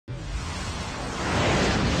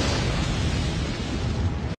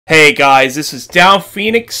Hey guys, this is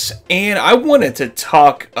Downphoenix, and I wanted to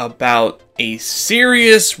talk about a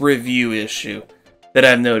serious review issue that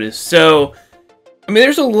I've noticed. So,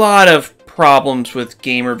 there's a lot of problems with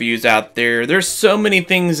game reviews out there. There's so many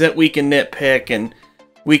things that we can nitpick and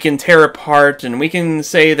we can tear apart, and we can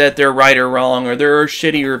say that they're right or wrong, or they're a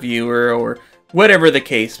shitty reviewer, or whatever the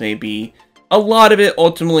case may be. A lot of it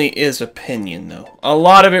ultimately is opinion, though. A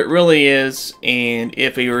lot of it really is, and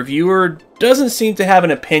if a reviewer doesn't seem to have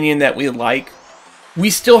an opinion that we like, we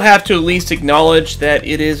still have to at least acknowledge that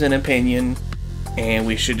it is an opinion, and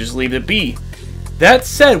we should just leave it be. That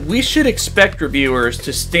said, we should expect reviewers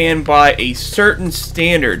to stand by a certain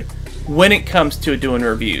standard when it comes to doing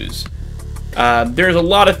reviews. There's a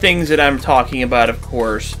lot of things that I'm talking about, of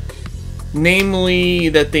course. Namely,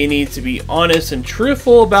 that they need to be honest and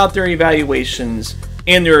truthful about their evaluations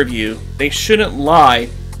and their review. They shouldn't lie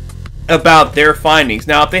about their findings.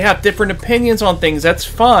 Now, if they have different opinions on things, that's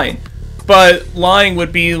fine. But lying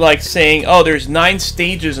would be like saying, oh, there's 9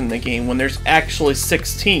 stages in the game when there's actually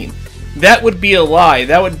 16. That would be a lie.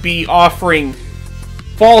 That would be offering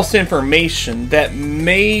false information that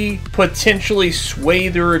may potentially sway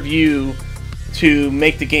the review to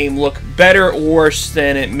make the game look better or worse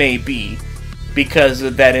than it may be because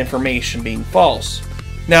of that information being false.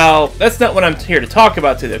 Now, that's not what I'm here to talk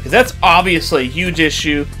about today, because that's obviously a huge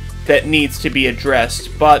issue that needs to be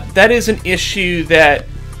addressed, but that is an issue that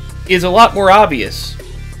is a lot more obvious.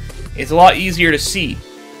 It's a lot easier to see.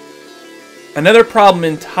 Another problem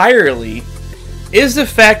entirely is the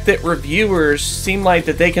fact that reviewers seem like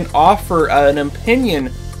that they can offer an opinion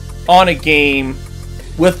on a game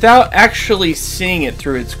without actually seeing it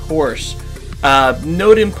through its course.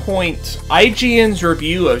 Note in point, IGN's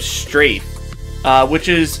review of Strafe, which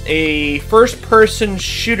is a first-person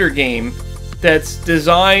shooter game that's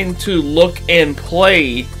designed to look and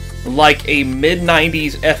play like a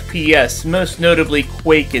mid-90s FPS, most notably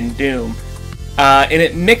Quake and Doom. And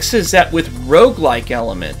it mixes that with roguelike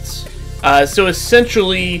elements. So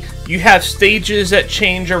essentially, you have stages that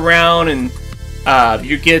change around, and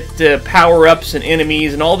you get power-ups and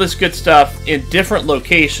enemies and all this good stuff in different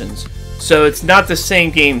locations. So it's not the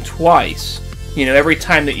same game twice, every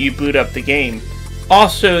time that you boot up the game.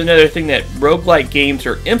 Also, another thing that roguelike games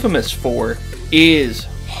are infamous for is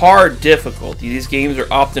hard difficulty. These games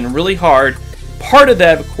are often really hard. Part of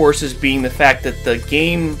that, of course, is being the fact that the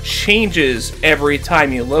game changes every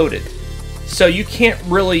time you load it. So you can't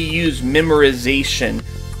really use memorization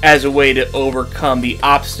as a way to overcome the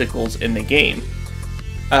obstacles in the game.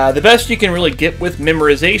 The best you can really get with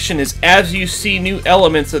memorization is as you see new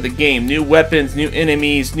elements of the game, new weapons, new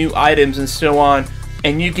enemies, new items, and so on,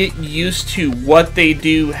 and you get used to what they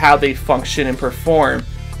do, how they function and perform.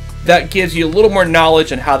 That gives you a little more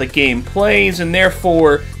knowledge on how the game plays, and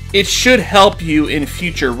therefore it should help you in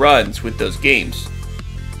future runs with those games.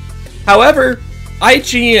 However,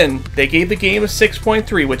 IGN, they gave the game a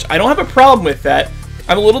 6.3, which I don't have a problem with that.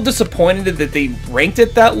 I'm a little disappointed that they ranked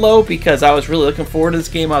it that low because I was really looking forward to this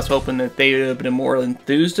game. I was hoping that they would have been more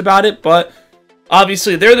enthused about it, but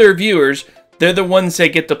obviously they're the reviewers. They're the ones that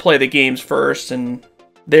get to play the games first, and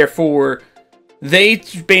therefore they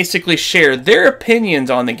basically share their opinions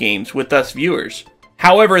on the games with us viewers.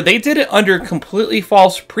 However, they did it under completely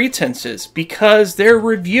false pretenses because their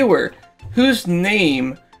reviewer, whose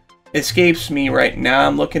name escapes me right now,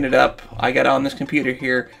 I'm looking it up, I got it on this computer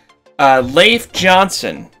here, Leif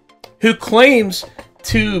Johnson, who claims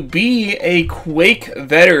to be a Quake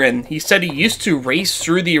veteran. He said he used to race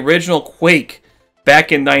through the original Quake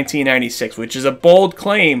back in 1996, which is a bold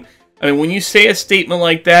claim. When you say a statement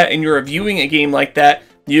like that and you're reviewing a game like that,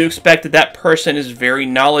 you expect that that person is very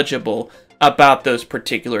knowledgeable about those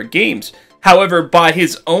particular games. However, by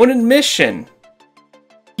his own admission,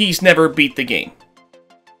 he's never beat the game.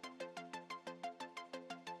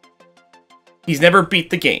 He's never beat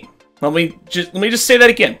the game. Let me just say that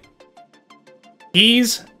again.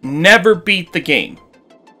 He's never beat the game.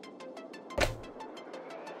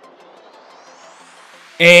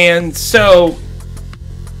 And so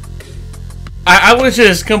I was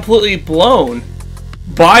just completely blown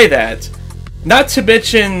by that. Not to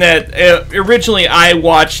mention that originally I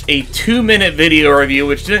watched a 2-minute video review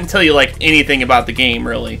which didn't tell you like anything about the game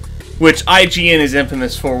really, which IGN is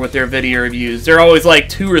infamous for with their video reviews. They're always like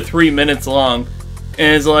 2 or 3 minutes long,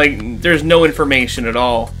 and it's like there's no information at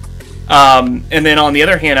all. And then on the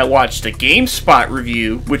other hand, I watched a GameSpot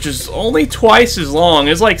review, which is only twice as long.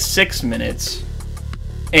 It's like 6 minutes.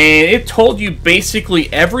 And it told you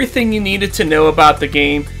basically everything you needed to know about the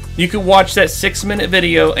game. You can watch that 6-minute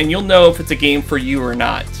video and you'll know if it's a game for you or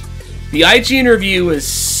not. The IGN review is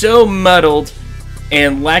so muddled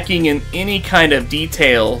and lacking in any kind of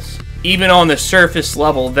details, even on the surface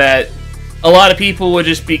level, that a lot of people would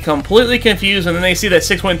just be completely confused, and then they see that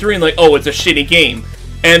 6.3 and like, oh, it's a shitty game.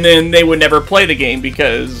 And then they would never play the game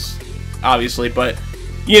because, obviously, but,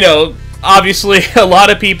 you know, obviously a lot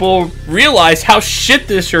of people realized how shit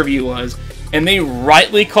this review was, and they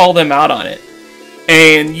rightly call them out on it.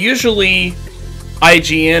 And usually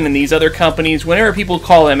IGN and these other companies, whenever people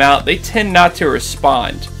call them out, they tend not to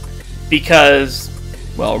respond because,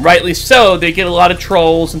 well, rightly so, they get a lot of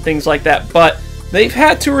trolls and things like that, but they've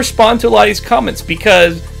had to respond to a lot of these comments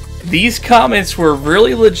because these comments were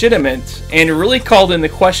really legitimate and really called into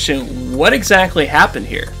question what exactly happened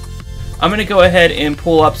here. I'm going to go ahead and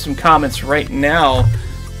pull up some comments right now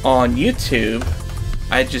on YouTube.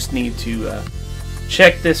 I just need to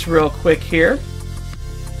check this real quick here.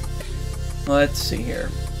 Let's see here.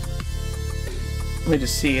 Let me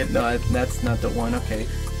just see it. No, that's not the one. Okay.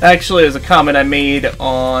 Actually, there's a comment I made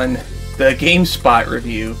on the GameSpot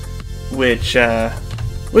review, which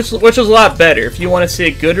was a lot better. If you want to see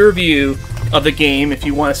a good review of the game, if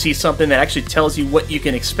you want to see something that actually tells you what you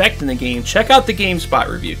can expect in the game, check out the GameSpot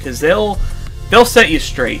review, because they'll set you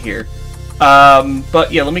straight here.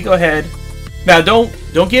 But yeah, let me go ahead. Now,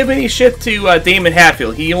 don't give any shit to Damon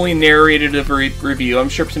Hatfield. He only narrated the review. I'm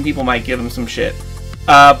sure some people might give him some shit.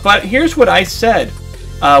 But here's what I said.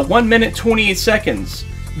 1 minute 28 seconds.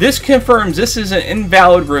 This confirms this is an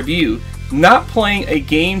invalid review. Not playing a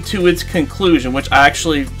game to its conclusion, which I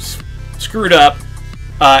actually screwed up,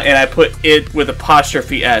 and I put it with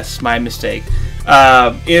apostrophe S, my mistake,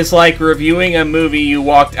 is like reviewing a movie you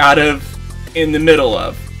walked out in the middle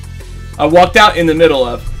of.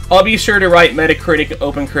 I'll be sure to write Metacritic and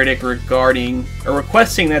OpenCritic regarding or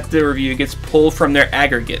requesting that the review gets pulled from their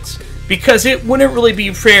aggregates, because it wouldn't really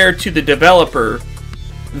be fair to the developer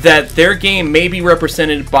that their game may be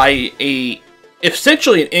represented by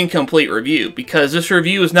essentially an incomplete review, because this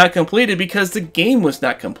review is not completed because the game was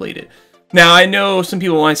not completed. Now, I know some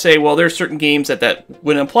people might say, well, there's certain games that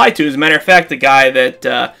wouldn't apply to. As a matter of fact, the guy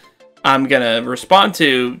that I'm going to respond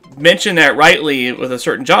to mentioned that rightly with a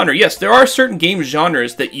certain genre. Yes, there are certain game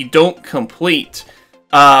genres that you don't complete.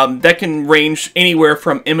 That can range anywhere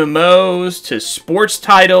from MMOs to sports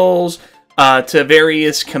titles to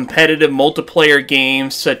various competitive multiplayer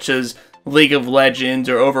games such as League of Legends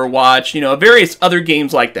or Overwatch, you know, various other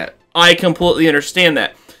games like that. I completely understand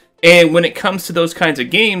that. And when it comes to those kinds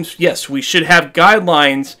of games, yes, we should have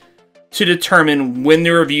guidelines to determine when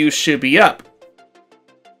the reviews should be up.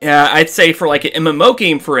 I'd say for like an MMO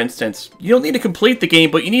game, for instance, you don't need to complete the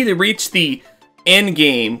game, but you need to reach the end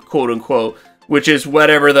game, quote unquote, which is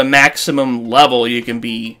whatever the maximum level you can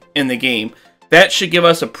be in the game. That should give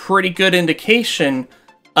us a pretty good indication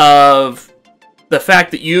of the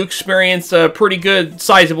fact that you experienced a pretty good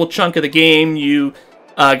sizable chunk of the game. You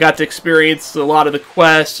got to experience a lot of the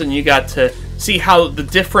quests, and you got to see how the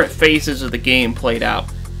different phases of the game played out.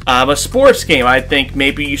 A sports game, I think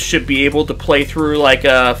maybe you should be able to play through like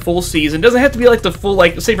a full season. It doesn't have to be like the full,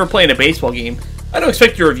 like, say if we're playing a baseball game. I don't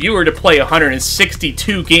expect your reviewer to play a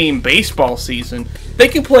 162-game baseball season. They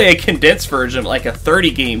can play a condensed version, like a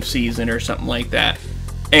 30-game season or something like that.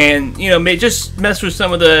 And, you know, just mess with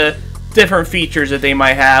some of the different features that they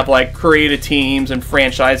might have, like creative teams and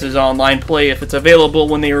franchises online play if it's available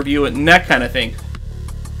when they review it and that kind of thing.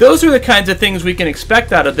 Those are the kinds of things we can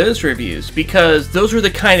expect out of those reviews, because those are the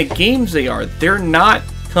kind of games they are. They're not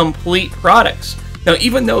complete products. Now,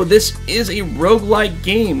 even though this is a roguelike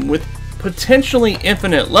game with potentially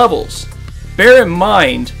infinite levels, bear in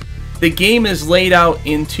mind the game is laid out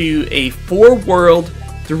into a 4-world,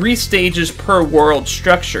 3 stages per world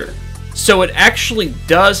structure. So it actually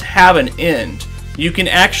does have an end. You can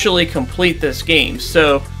actually complete this game.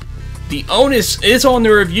 So the onus is on the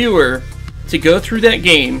reviewer to go through that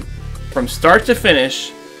game from start to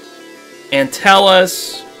finish and tell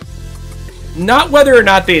us not whether or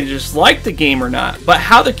not they just like the game or not, but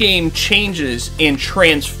how the game changes and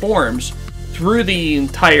transforms through the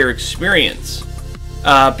entire experience.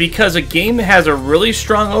 Because a game that has a really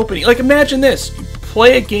strong opening, like imagine this, you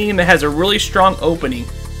play a game that has a really strong opening.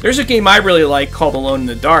 There's a game I really like called Alone in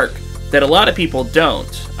the Dark that a lot of people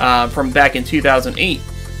don't, from back in 2008.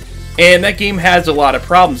 And that game has a lot of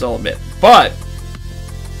problems, I'll admit. But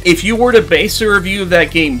if you were to base a review of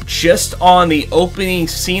that game just on the opening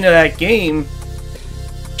scene of that game,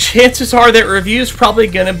 chances are that review is probably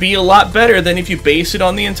going to be a lot better than if you base it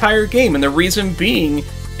on the entire game. And the reason being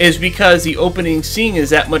is because the opening scene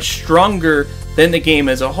is that much stronger than the game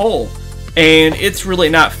as a whole. And it's really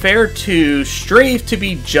not fair to Strafe to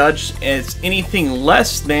be judged as anything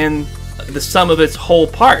less than the sum of its whole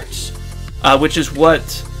parts, which is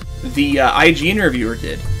what the IGN reviewer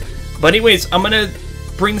did. But anyways, I'm going to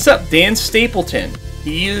bring this up. Dan Stapleton.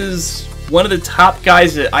 He is one of the top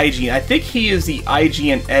guys at IGN. I think he is the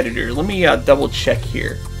IGN editor. Let me double check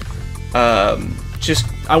here. I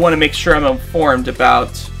want to make sure I'm informed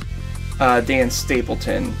about Dan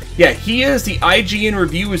Stapleton. Yeah, he is the IGN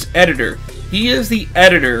Reviewers editor. He is the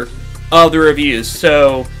editor of the reviews.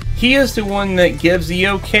 So he is the one that gives the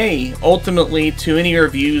okay, ultimately, to any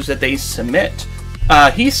reviews that they submit.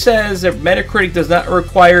 He says that Metacritic does not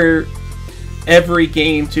require every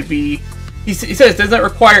game to be... He says does not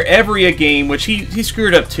require every game, which he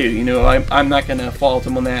screwed up too. You know, I'm not going to fault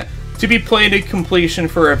him on that. To be played to completion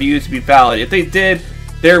for reviews to be valid. If they did,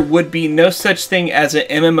 there would be no such thing as an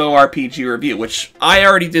MMORPG review, which I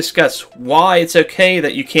already discussed why it's okay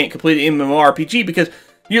that you can't complete an MMORPG, because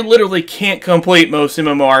you literally can't complete most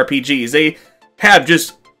MMORPGs. They have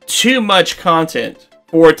just too much content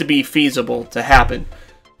for it to be feasible to happen.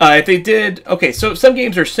 If they did, okay, so some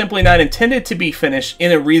games are simply not intended to be finished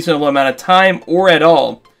in a reasonable amount of time or at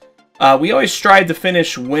all. We always strive to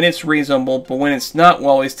finish when it's reasonable, but when it's not, we'll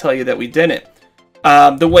always tell you that we didn't.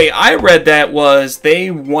 The way I read that was they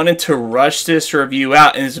wanted to rush this review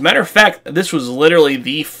out, and as a matter of fact, this was literally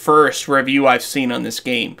the first review I've seen on this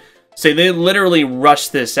game. So they literally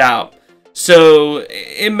rushed this out. So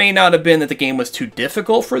it may not have been that the game was too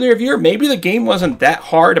difficult for the reviewer. Maybe the game wasn't that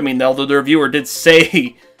hard. I mean, although the reviewer did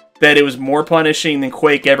say that it was more punishing than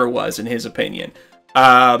Quake ever was, in his opinion.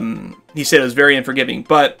 He said it was very unforgiving.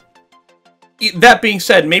 But that being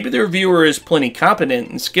said, maybe the reviewer is plenty competent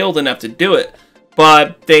and skilled enough to do it,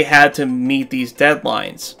 but they had to meet these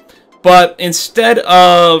deadlines. But instead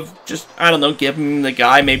of just, I don't know, giving the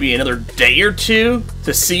guy maybe another day or two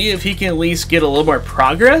to see if he can at least get a little more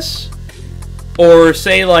progress, or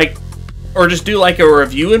say like, or just do like a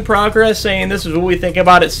review in progress saying this is what we think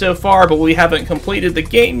about it so far, but we haven't completed the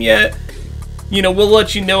game yet, you know, we'll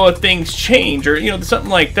let you know if things change, or, you know, something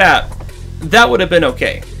like that. That would have been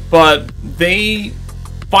okay. But they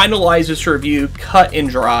finalized this review cut and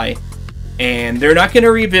dry, and they're not going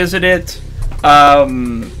to revisit it.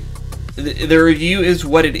 The review is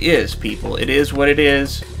what it is, people. It is what it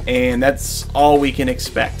is, and that's all we can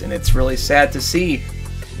expect. And it's really sad to see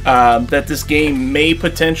that this game may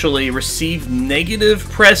potentially receive negative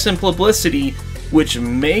press and publicity, which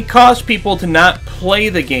may cause people to not play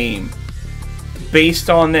the game based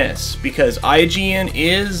on this, because IGN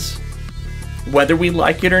is, whether we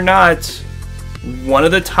like it or not, one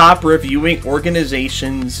of the top reviewing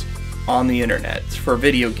organizations on the internet for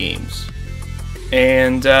video games.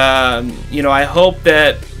 And, you know, I hope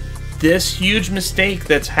that this huge mistake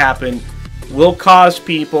that's happened will cause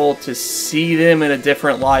people to see them in a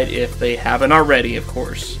different light, if they haven't already, of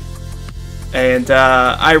course. And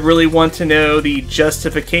I really want to know the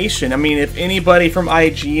justification. I mean, if anybody from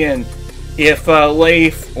IGN, if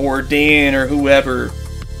Leif or Dan or whoever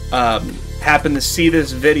happen to see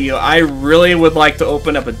this video, I really would like to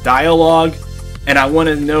open up a dialogue, and I want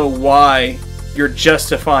to know why you're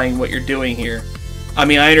justifying what you're doing here. I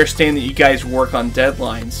mean, I understand that you guys work on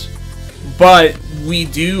deadlines, but we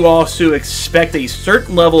do also expect a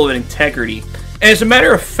certain level of integrity. And as a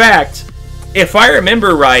matter of fact, if I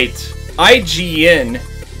remember right, IGN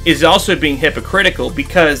is also being hypocritical,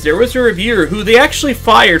 because there was a reviewer who they actually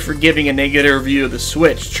fired for giving a negative review of the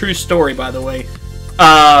Switch. True story, by the way.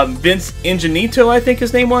 Vince Ingenito, I think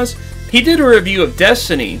his name was. He did a review of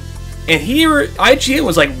Destiny, and IGN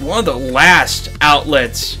was like one of the last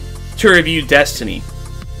outlets to review Destiny.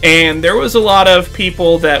 And there was a lot of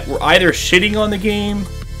people that were either shitting on the game,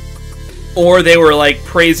 or they were like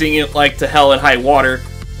praising it like to hell and high water,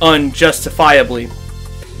 unjustifiably.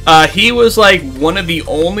 He was like one of the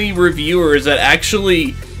only reviewers that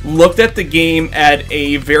actually looked at the game at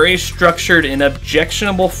a very structured and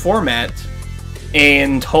objectionable format,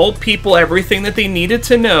 and told people everything that they needed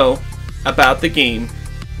to know about the game.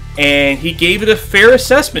 And he gave it a fair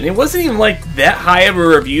assessment. It wasn't even like that high of a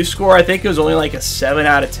review score. I think it was only like a 7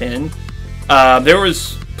 out of 10. There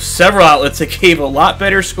was several outlets that gave a lot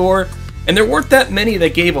better score, and there weren't that many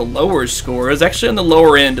that gave a lower score. It was actually on the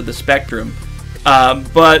lower end of the spectrum.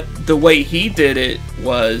 But the way he did it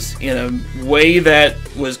was in a way that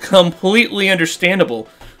was completely understandable.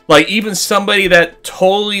 Like, even somebody that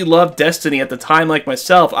totally loved Destiny at the time, like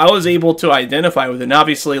myself, I was able to identify with it. And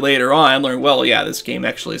obviously, later on, I learned, well, yeah, this game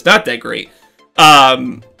actually is not that great.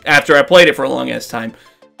 After I played it for a long-ass time.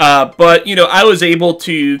 But, you know, I was able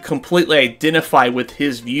to completely identify with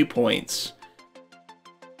his viewpoints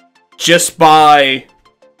just by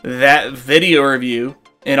that video review,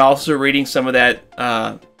 and also reading some of that,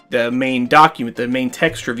 the main document, the main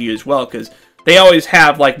text review as well, because they always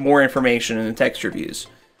have, like, more information in the text reviews.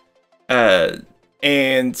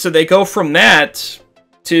 And so they go from that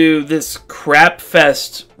to this crap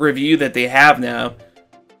fest review that they have now.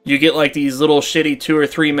 You get like these little shitty 2 or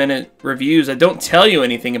 3 minute reviews that don't tell you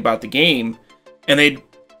anything about the game, and they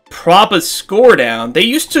prop a score down. They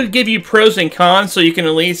used to give you pros and cons so you can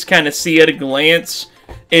at least kind of see at a glance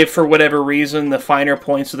if for whatever reason the finer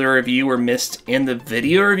points of the review were missed in the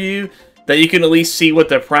video review, that you can at least see what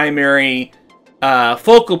the primary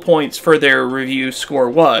focal points for their review score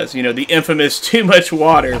was. You know, the infamous too much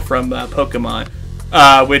water from Pokemon,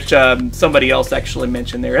 which somebody else actually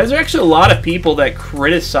mentioned there. There's actually a lot of people that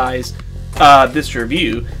criticize this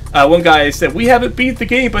review. One guy said, "We haven't beat the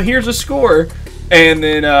game, but here's a score." And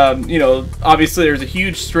then, you know, obviously there's a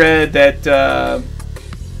huge thread that,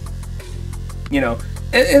 you know,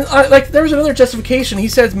 like, there was another justification. He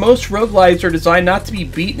says most roguelites are designed not to be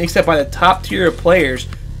beaten except by the top tier of players.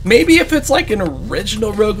 Maybe if it's like an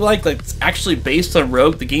original roguelike that's actually based on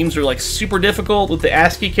Rogue, the games are like super difficult with the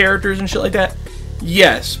ASCII characters and shit like that.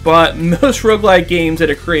 Yes, but most roguelike games that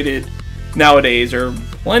are created nowadays are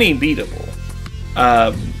plenty beatable.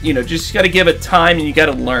 You know, just got to give it time and you got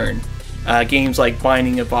to learn. Games like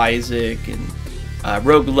Binding of Isaac and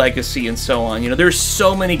Rogue Legacy and so on. You know, there's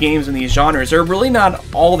so many games in these genres. They're really not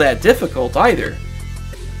all that difficult either.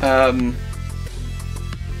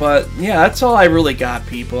 But yeah, that's all I really got,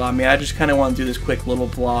 people. I mean, I just kind of want to do this quick little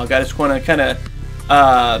vlog. I just want to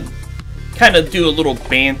kind of do a little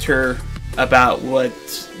banter about what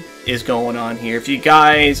is going on here. If you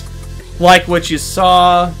guys like what you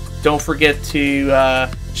saw, don't forget to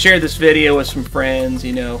share this video with some friends,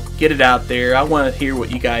 you know, get it out there. I want to hear what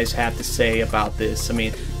you guys have to say about this. I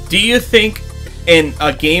mean, do you think in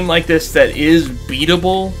a game like this that is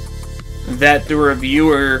beatable, that the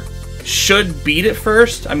reviewer should beat it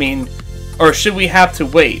first? I mean, or should we have to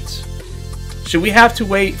wait? Should we have to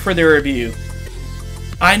wait for the review?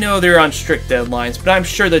 I know they're on strict deadlines, but I'm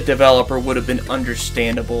sure the developer would have been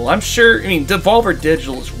understandable. I'm sure, I mean, Devolver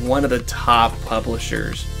Digital is one of the top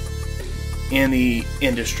publishers in the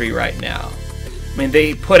industry right now. I mean,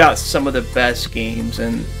 they put out some of the best games,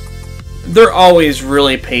 and they're always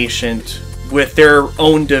really patient with their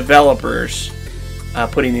own developers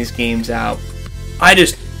putting these games out.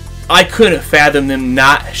 I couldn't fathom them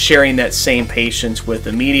not sharing that same patience with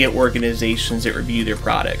the media organizations that review their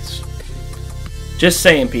products. Just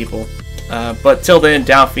saying, people. But till then,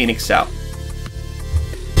 Downphoenix out.